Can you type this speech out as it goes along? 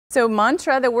So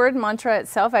mantra, the word mantra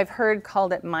itself, I've heard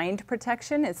called it mind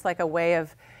protection. It's like a way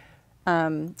of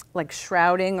like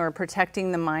shrouding or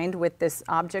protecting the mind with this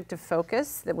object of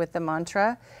focus, with the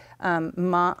mantra.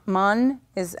 Man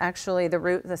is actually the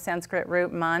root, the Sanskrit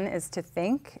root man is to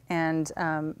think, and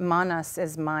manas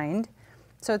is mind.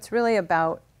 So it's really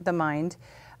about the mind.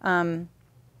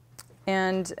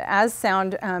 And as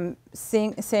sound,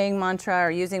 saying mantra or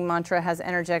using mantra has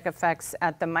energetic effects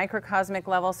at the microcosmic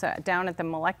level, so down at the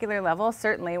molecular level,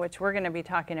 certainly, which we're going to be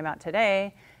talking about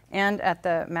today, and at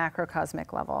the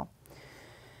macrocosmic level.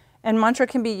 And mantra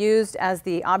can be used as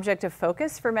the object of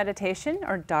focus for meditation,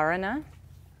 or dharana.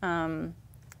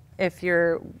 If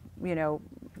you're,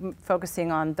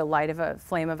 focusing on the light of a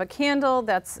flame of a candle,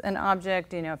 that's an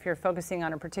object. If you're focusing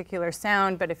on a particular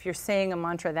sound, but if you're saying a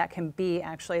mantra, that can be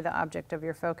actually the object of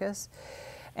your focus.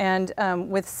 And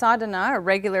with sadhana, or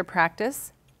regular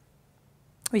practice,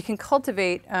 we can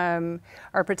cultivate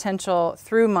our potential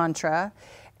through mantra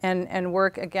and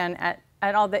work again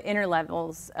at all the inner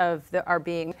levels of our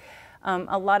being.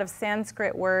 A lot of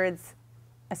Sanskrit words,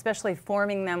 especially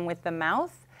forming them with the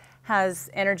mouth, has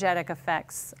energetic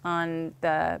effects on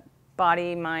the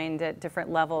body, mind at different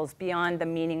levels beyond the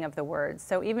meaning of the words.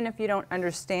 So even if you don't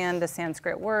understand the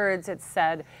Sanskrit words, it's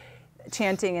said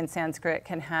chanting in Sanskrit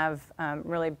can have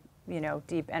really,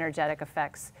 deep energetic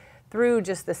effects through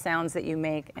just the sounds that you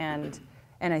make, and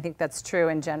I think that's true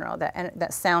in general,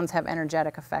 that sounds have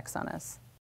energetic effects on us.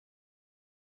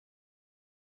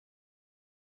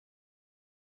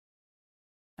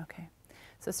 Okay.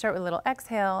 So start with a little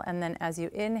exhale, and then as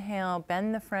you inhale,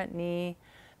 bend the front knee.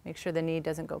 Make sure the knee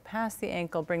doesn't go past the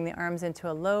ankle. Bring the arms into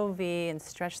a low V and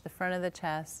stretch the front of the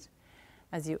chest.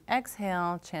 As you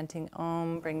exhale, chanting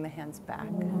Om, bring the hands back.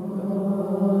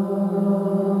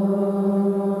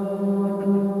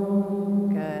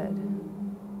 Good.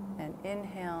 And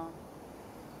inhale.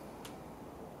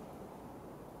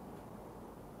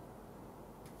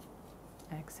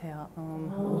 Exhale,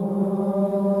 Om.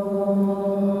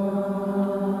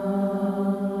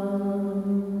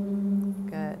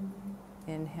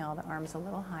 Inhale the arms a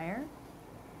little higher.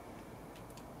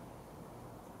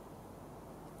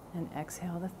 And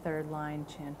exhale the third line,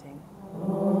 chanting.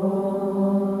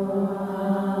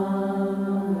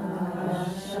 Good.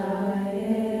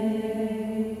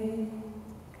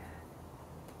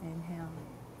 Inhale.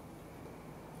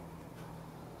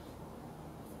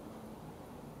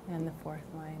 And the fourth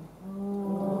line.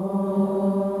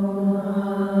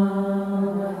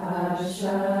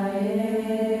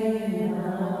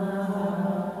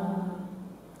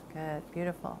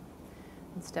 Beautiful.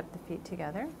 And step the feet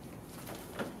together.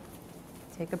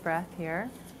 Take a breath here.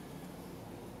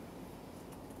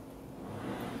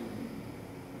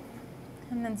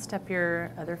 And then step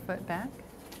your other foot back.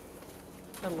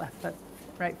 The left foot,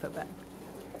 right foot back.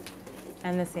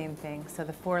 And the same thing. So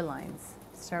the 4 lines.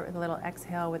 Start with a little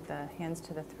exhale with the hands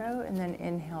to the throat, and then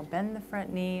inhale, bend the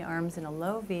front knee, arms in a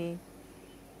low V.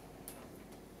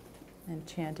 And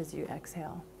chant as you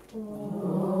exhale. And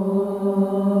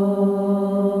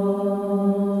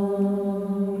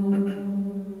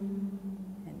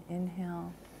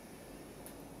inhale,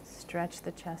 stretch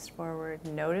the chest forward,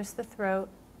 notice the throat,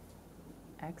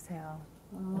 exhale.